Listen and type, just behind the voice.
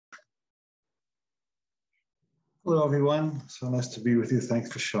Hello, everyone. So nice to be with you.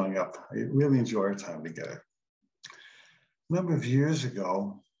 Thanks for showing up. I really enjoy our time together. A number of years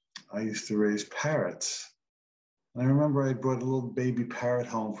ago, I used to raise parrots. And I remember I brought a little baby parrot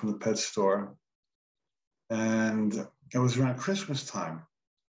home from the pet store, and it was around Christmas time.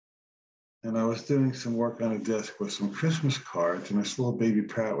 And I was doing some work on a desk with some Christmas cards, and this little baby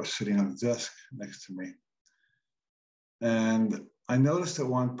parrot was sitting on the desk next to me. And I noticed at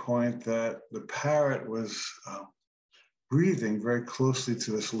one point that the parrot was breathing very closely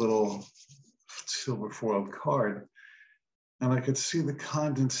to this little silver foiled card. And I could see the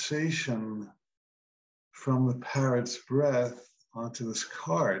condensation from the parrot's breath onto this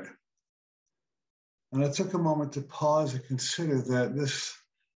card. And I took a moment to pause and consider that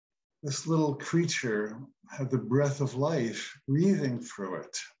this little creature had the breath of life breathing through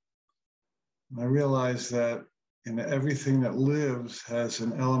it. And I realized that everything that lives has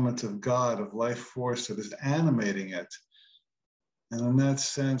an element of God, of life force that is animating it. And in that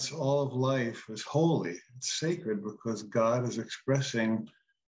sense, all of life is holy, it's sacred because God is expressing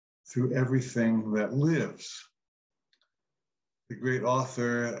through everything that lives. The great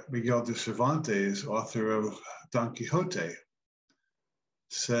author Miguel de Cervantes, author of Don Quixote,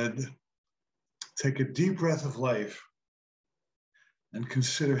 said, "Take a deep breath of life and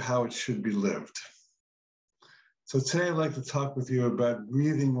consider how it should be lived." So today I'd like to talk with you about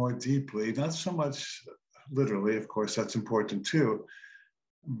breathing more deeply, not so much literally, of course, that's important too,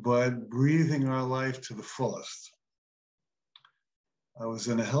 but breathing our life to the fullest. I was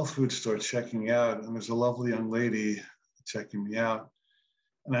in a health food store checking out, and there's a lovely young lady checking me out.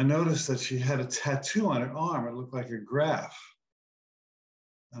 And I noticed that she had a tattoo on her arm. It looked like a graph.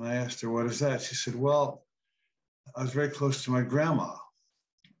 And I asked her, "What is that?" She said, "Well, I was very close to my grandma,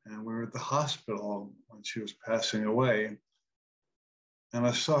 and we were at the hospital when she was passing away. And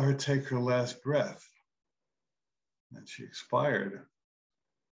I saw her take her last breath, and she expired.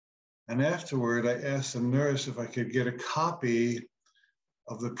 And afterward, I asked the nurse if I could get a copy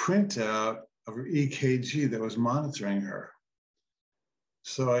of the printout of her EKG that was monitoring her.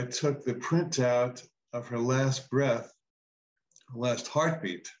 So I took the printout of her last breath, her last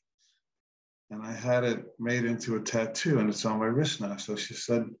heartbeat, and I had it made into a tattoo, and it's on my wrist now." So she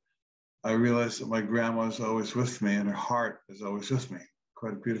said, "I realized that my grandma is always with me and her heart is always with me."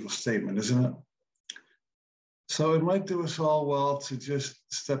 Quite a beautiful statement, isn't it? So it might do us all well to just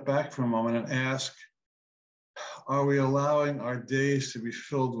step back for a moment and ask, are we allowing our days to be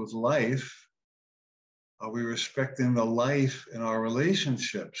filled with life? Are we respecting the life in our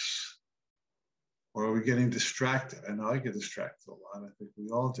relationships? Or are we getting distracted? I know I get distracted a lot. I think we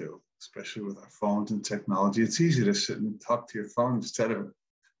all do, especially with our phones and technology. It's easy to sit and talk to your phone instead of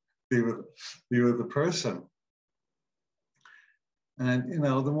be with the person. And,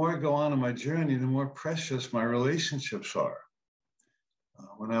 the more I go on my journey, the more precious my relationships are.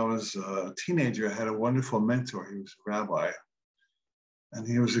 When I was a teenager, I had a wonderful mentor. He was a rabbi, and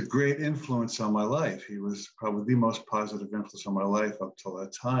he was a great influence on my life. He was probably the most positive influence on my life up till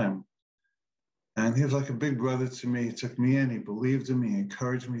that time. And he was like a big brother to me. He took me in, he believed in me, he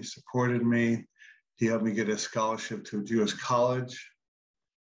encouraged me, he supported me. He helped me get a scholarship to a Jewish college.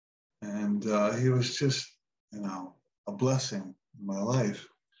 And he was just, a blessing in my life.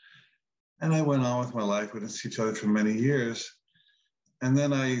 And I went on with my life. We didn't see each other for many years. And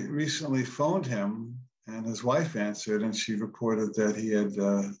then I recently phoned him, and his wife answered, and she reported that he had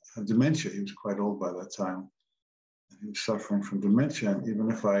dementia. He was quite old by that time. And he was suffering from dementia. And even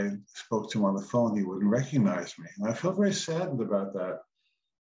if I spoke to him on the phone, he wouldn't recognize me. And I felt very saddened about that.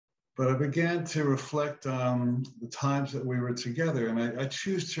 But I began to reflect on the times that we were together. And I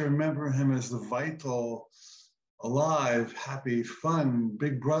choose to remember him as the vital, alive, happy, fun,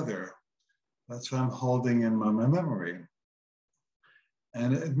 big brother. That's what I'm holding in my memory.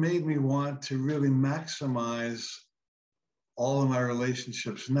 And it made me want to really maximize all of my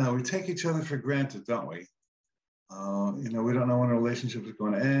relationships now. We take each other for granted, don't we? We don't know when a relationship is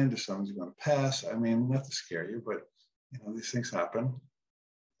going to end, if someone's going to pass. I mean, not to scare you, but, these things happen.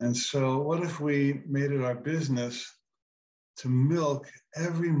 And so what if we made it our business to milk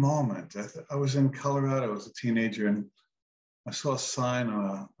every moment? I was in Colorado, I was a teenager, and I saw a sign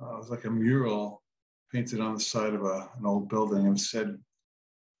it was like a mural painted on the side of an old building, and said,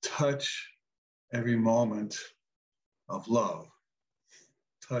 "Touch every moment of love.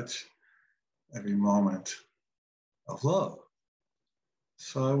 Touch every moment of love."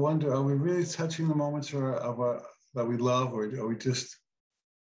 So I wonder, are we really touching the moments that we love, or are we just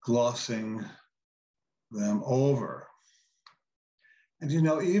glossing them over? And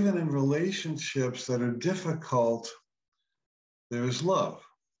even in relationships that are difficult, there is love.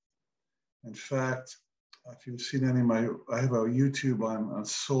 In fact, if you've seen any of my, I have a YouTube on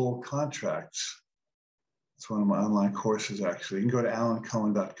soul contracts. It's one of my online courses, actually. You can go to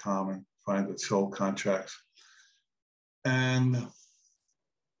alancohen.com and find the soul contracts. And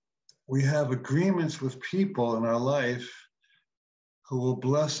we have agreements with people in our life who will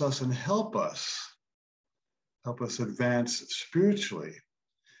bless us and help us advance spiritually.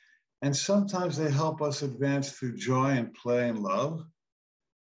 And sometimes they help us advance through joy and play and love.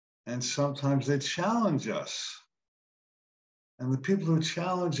 And sometimes they challenge us. And the people who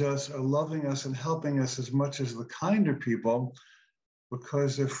challenge us are loving us and helping us as much as the kinder people,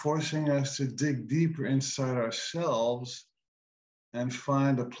 because they're forcing us to dig deeper inside ourselves and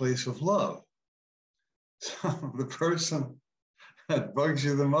find a place of love. So the person that bugs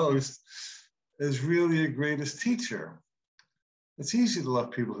you the most is really your greatest teacher. It's easy to love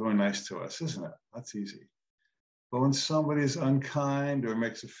people who are nice to us, isn't it? That's easy. But when somebody is unkind or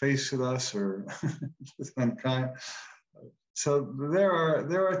makes a face at us or is unkind, so they're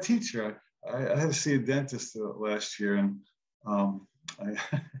our teacher. I had to see a dentist last year, and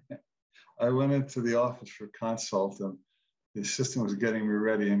I went into the office for a consult, and the assistant was getting me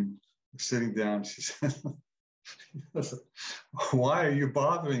ready and sitting down. She said, "Why are you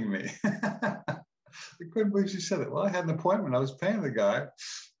bothering me?" I couldn't believe she said it. Well, I had an appointment. I was paying the guy,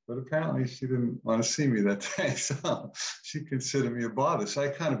 but apparently she didn't want to see me that day. So she considered me a bother. So I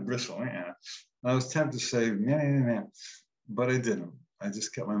kind of bristled. Yeah. I was tempted to say, nah, but I didn't. I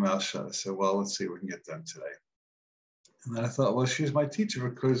just kept my mouth shut. I said, well, let's see what we can get done today. And then I thought, well, she's my teacher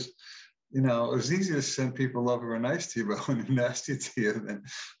because, it was easy to send people love who are nice to you, but when they're nasty to you, then,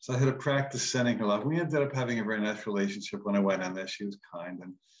 so I had to practice sending her love. We ended up having a very nice relationship when I went in there. She was kind,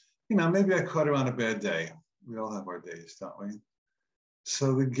 and, maybe I caught her on a bad day. We all have our days, don't we?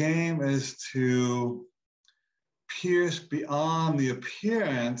 So the game is to pierce beyond the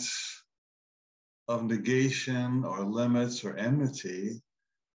appearance of negation or limits or enmity,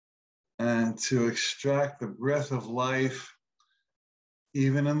 and to extract the breath of life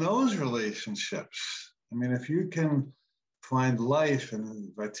even in those relationships. I mean, if you can find life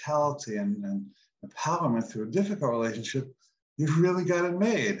and vitality and empowerment through a difficult relationship, you've really got it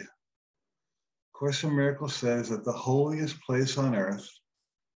made. Course in Miracles says that the holiest place on earth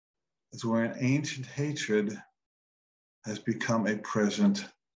is where an ancient hatred has become a present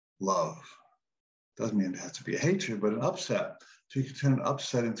love. Doesn't mean it has to be a hatred, but an upset. So you can turn an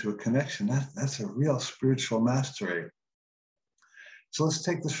upset into a connection. That's a real spiritual mastery. So let's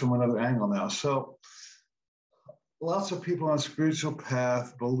take this from another angle now. So lots of people on a spiritual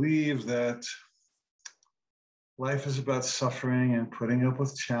path believe that life is about suffering and putting up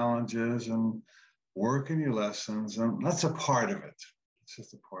with challenges and working your lessons, and that's a part of it. It's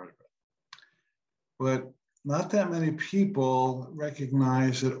just a part of it. But not that many people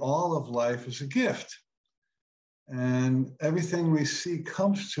recognize that all of life is a gift. And everything we see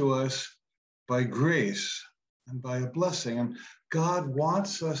comes to us by grace and by a blessing. And God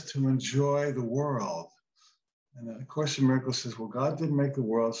wants us to enjoy the world. And of course, the Miracle says, well, God didn't make the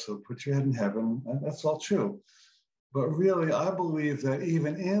world, so put your head in heaven. And that's all true. But really, I believe that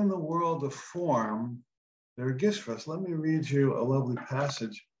even in the world of form, there are gifts for us. Let me read you a lovely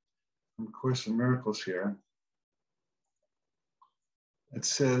passage from Course in Miracles here. It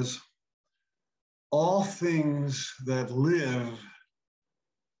says, all things that live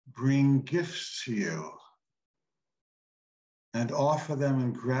bring gifts to you and offer them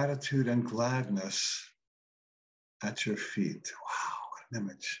in gratitude and gladness at your feet. Wow, what an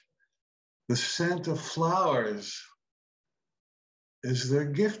image. The scent of flowers is their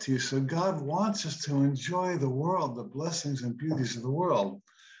gift to you. So God wants us to enjoy the world, the blessings and beauties of the world.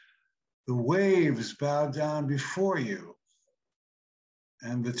 The waves bow down before you,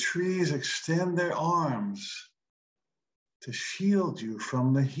 and the trees extend their arms to shield you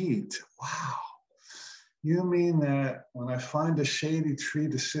from the heat. Wow. You mean that when I find a shady tree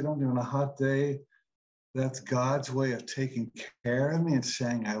to sit under on a hot day, that's God's way of taking care of me and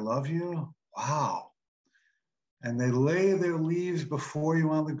saying, I love you? Wow. And they lay their leaves before you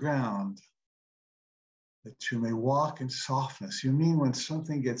on the ground that you may walk in softness. You mean when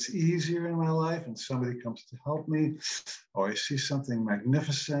something gets easier in my life and somebody comes to help me, or I see something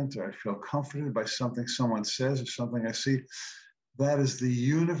magnificent, or I feel comforted by something someone says or something I see, that is the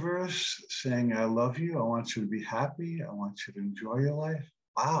universe saying, I love you. I want you to be happy. I want you to enjoy your life.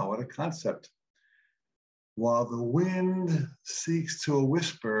 Wow, what a concept. While the wind seeks to a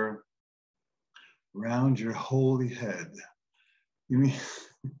whisper round your holy head. You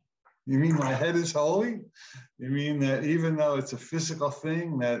mean my head is holy? You mean that even though it's a physical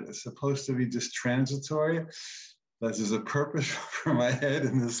thing that is supposed to be just transitory, that there's a purpose for my head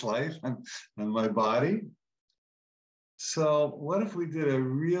in this life and my body. So what if we did a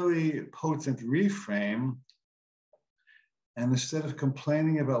really potent reframe, and instead of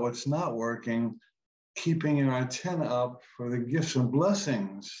complaining about what's not working, keeping your antenna up for the gifts and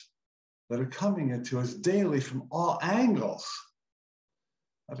blessings that are coming into us daily from all angles.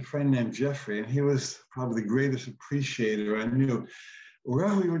 I had a friend named Jeffrey, and he was probably the greatest appreciator I knew.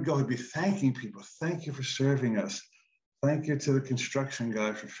 Wherever we would go, he'd be thanking people. Thank you for serving us. Thank you to the construction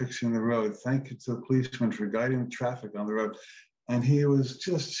guy for fixing the road. Thank you to the policeman for guiding the traffic on the road. And he was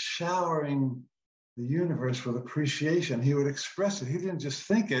just showering the universe with appreciation. He would express it. He didn't just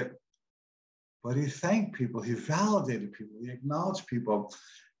think it, but he thanked people. He validated people. He acknowledged people.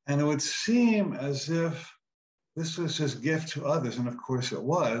 And it would seem as if this was his gift to others. And of course it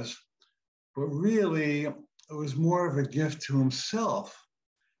was, but really it was more of a gift to himself,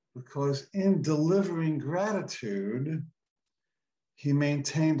 because in delivering gratitude, he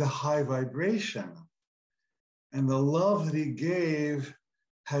maintained a high vibration. And the love that he gave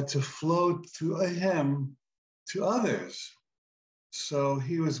had to flow through him to others. So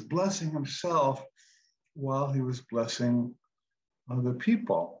he was blessing himself while he was blessing other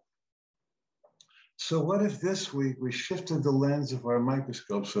people. So what if this week we shifted the lens of our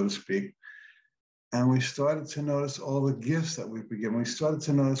microscope, so to speak, and we started to notice all the gifts that we've been given. We started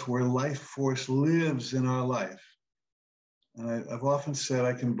to notice where life force lives in our life. And I've often said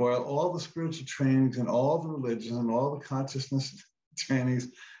I can boil all the spiritual trainings and all the religions and all the consciousness trainings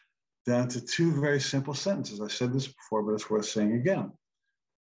down to two very simple sentences. I said this before, but it's worth saying again.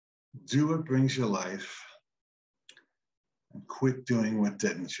 Do what brings you life and quit doing what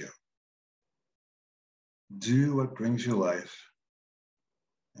deadens you. Do what brings you life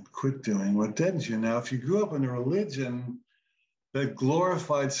and quit doing what deadens you. Now, if you grew up in a religion that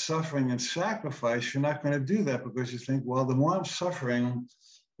glorified suffering and sacrifice, you're not going to do that, because you think, well, the more I'm suffering,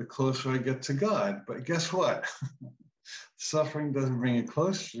 the closer I get to God. But guess what? Suffering doesn't bring you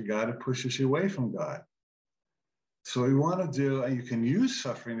closer to God, it pushes you away from God. So we want to do, and you can use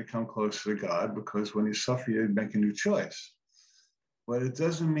suffering to come closer to God, because when you suffer, you make a new choice. But it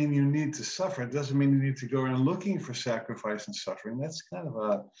doesn't mean you need to suffer. It doesn't mean you need to go around looking for sacrifice and suffering. That's kind of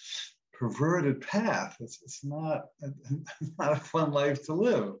a perverted path. It's not a fun life to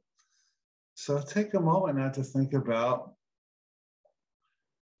live. So take a moment now to think about,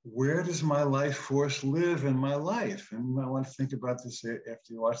 where does my life force live in my life? And you might want to think about this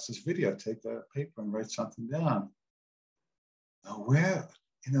after you watch this video. Take a paper and write something down. Now,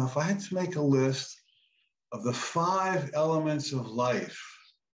 if I had to make a list of the 5 elements of life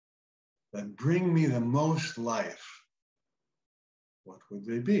that bring me the most life, what would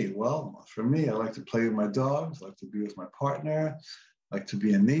they be? Well, for me, I like to play with my dogs, I like to be with my partner, I like to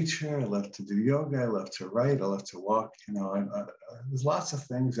be in nature, I love to do yoga, I love to write, I love to walk. There's lots of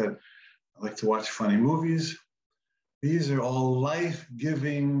things that I like to watch funny movies. These are all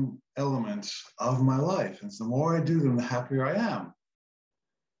life-giving elements of my life. And the more I do them, the happier I am.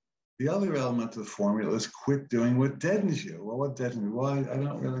 The other element of the formula is quit doing what deadens you. Well, what deadens me? Well, I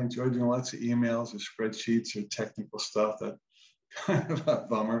don't really enjoy doing lots of emails or spreadsheets or technical stuff. That's kind of a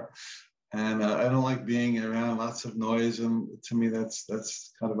bummer. And I don't like being around lots of noise. And to me, that's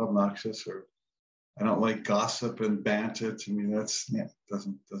kind of obnoxious. Or I don't like gossip and banter. To me,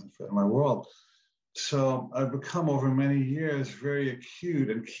 doesn't fit in my world. So I've become over many years very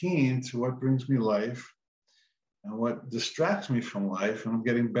acute and keen to what brings me life and what distracts me from life. And I'm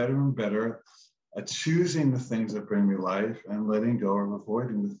getting better and better at choosing the things that bring me life and letting go or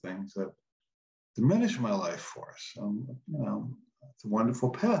avoiding the things that diminish my life force. It's a wonderful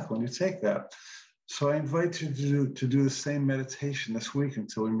path when you take that. So I invite you to do the same meditation this week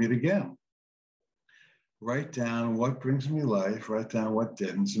until we meet again. Write down what brings me life, write down what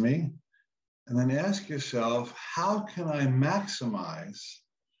deadens me, and then ask yourself, how can I maximize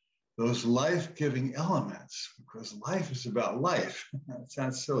those life-giving elements? Because life is about life. It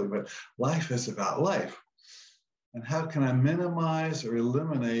sounds silly, but life is about life. And how can I minimize or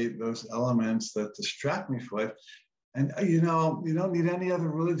eliminate those elements that distract me from life? And you don't need any other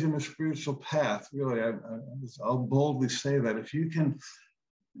religion or spiritual path, really. I'll boldly say that if you can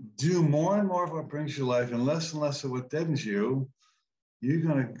do more and more of what brings you life and less of what deadens you, you're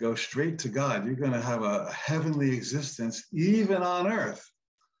going to go straight to God. You're going to have a heavenly existence, even on earth.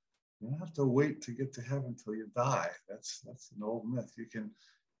 You don't have to wait to get to heaven until you die. That's an old myth. You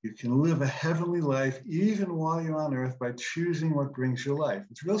can live a heavenly life even while you're on earth by choosing what brings you life.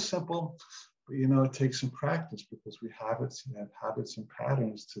 It's real simple, but it takes some practice, because we have habits and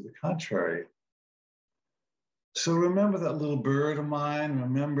patterns to the contrary. So remember that little bird of mine?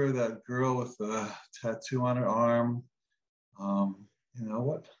 Remember that girl with the tattoo on her arm? Um, you know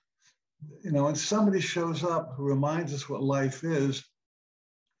what? When somebody shows up who reminds us what life is,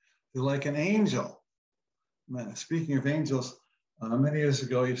 they're like an angel. Man, speaking of angels, many years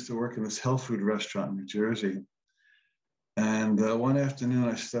ago, I used to work in this health food restaurant in New Jersey. And one afternoon,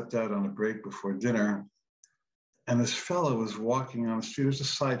 I stepped out on a break before dinner, and this fellow was walking on the street. It was a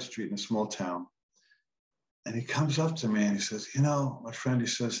side street in a small town. And he comes up to me and he says, my friend, he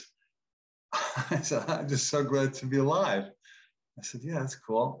says, I said, I'm just so glad to be alive. I said, yeah, that's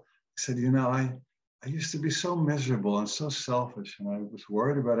cool. He said, I used to be so miserable and so selfish, and I was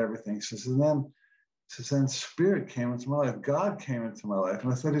worried about everything. He says, then spirit came into my life. God came into my life.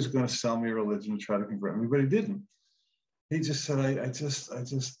 And I thought he was going to sell me a religion and try to convert me, but he didn't. He just said, I'm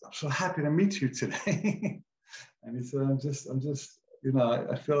so happy to meet you today. And he said,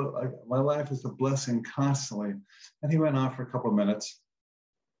 I feel like my life is a blessing constantly. And he went on for a couple of minutes.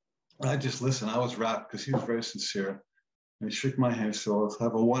 I just listened. I was rapt because he was very sincere. And he shook my hand, so let's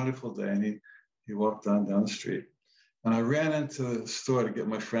have a wonderful day. And he walked down the street. And I ran into the store to get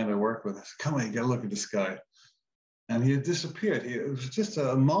my friend I work with. I said, come on, you got to look at this guy. And he had disappeared. It was just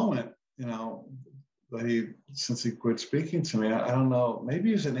a moment, that since he quit speaking to me, I don't know,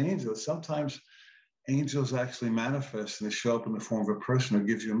 maybe he's an angel. Sometimes angels actually manifest and they show up in the form of a person who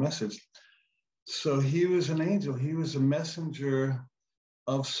gives you a message. So he was an angel. He was a messenger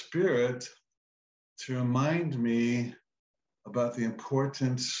of spirit to remind me about the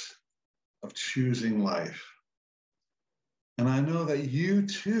importance of choosing life. And I know that you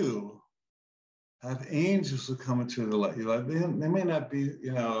too have angels who come into the light. They may not be,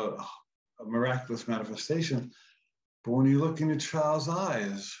 a miraculous manifestation, but when you look in your child's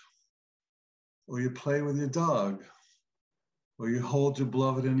eyes, or you play with your dog, or you hold your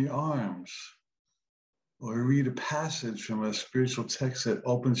beloved in your arms, or you read a passage from a spiritual text that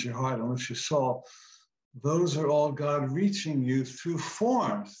opens your heart and lifts your soul, those are all God reaching you through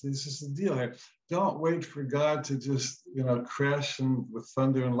forms. This is the deal here. Don't wait for God to just, crash with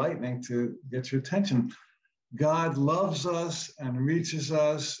thunder and lightning to get your attention. God loves us and reaches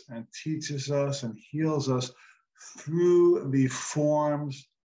us and teaches us and heals us through the forms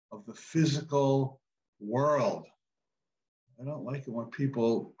of the physical world. I don't like it when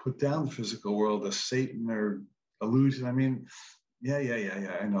people put down the physical world as Satan or illusion. I mean, yeah,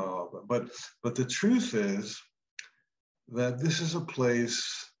 I know. But the truth is that this is a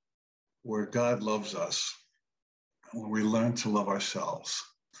place where God loves us, where we learn to love ourselves.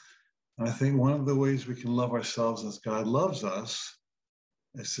 And I think one of the ways we can love ourselves as God loves us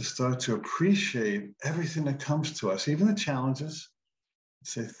is to start to appreciate everything that comes to us, even the challenges.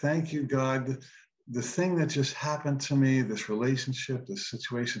 Say, thank you, God. The thing that just happened to me, this relationship, this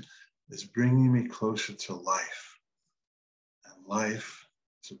situation, is bringing me closer to life. And life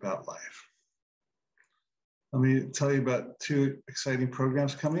is about life. Let me tell you about two exciting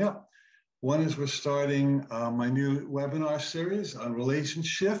programs coming up. One is we're starting my new webinar series on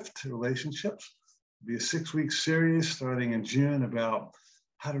relationships. It'll be a 6-week series starting in June about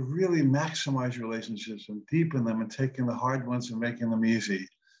how to really maximize your relationships and deepen them and taking the hard ones and making them easy.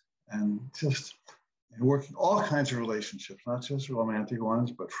 And just working all kinds of relationships, not just romantic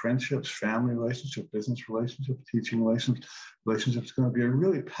ones, but friendships, family relationships, business relationships, teaching relationships. It's going to be a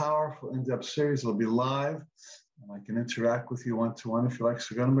really powerful, in-depth series. It'll be live, and I can interact with you one-to-one if you like.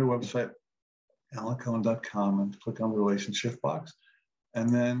 So go to my website, alancohen.com, and click on the relationship box. And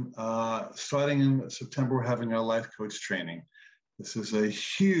then starting in September, we're having our life coach training. This is a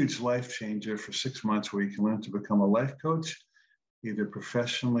huge life changer for 6 months where you can learn to become a life coach, either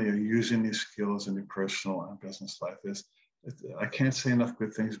professionally or using these skills in your personal and business life. I can't say enough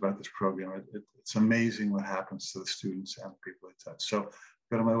good things about this program. It's amazing what happens to the students and the people they touch. So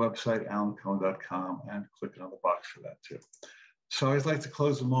go to my website, alancohen.com, and click on the box for that too. So I'd like to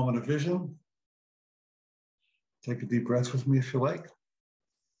close a moment of vision. Take a deep breath with me if you like.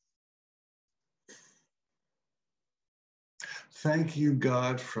 Thank you,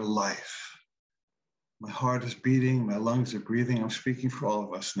 God, for life. My heart is beating, my lungs are breathing. I'm speaking for all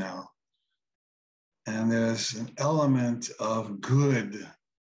of us now. And there's an element of good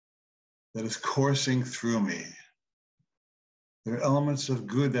that is coursing through me. There are elements of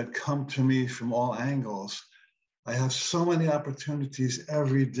good that come to me from all angles. I have so many opportunities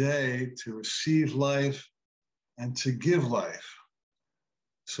every day to receive life and to give life.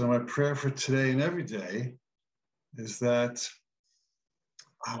 So my prayer for today and every day is that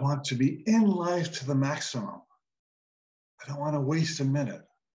I want to be in life to the maximum. I don't want to waste a minute.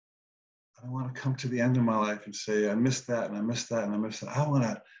 I don't want to come to the end of my life and say, I missed that and I missed that and I missed that. I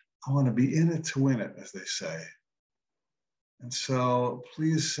want to be in it to win it, as they say. And so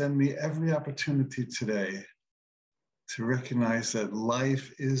please send me every opportunity today to recognize that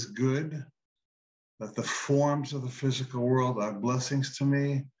life is good, that the forms of the physical world are blessings to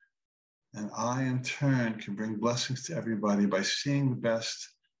me, and I, in turn, can bring blessings to everybody by seeing the best,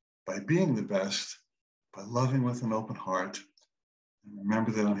 by being the best, by loving with an open heart. And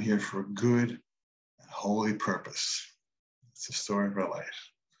remember that I'm here for a good and holy purpose. It's the story of our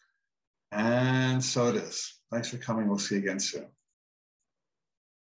life. And so it is. Thanks for coming. We'll see you again soon.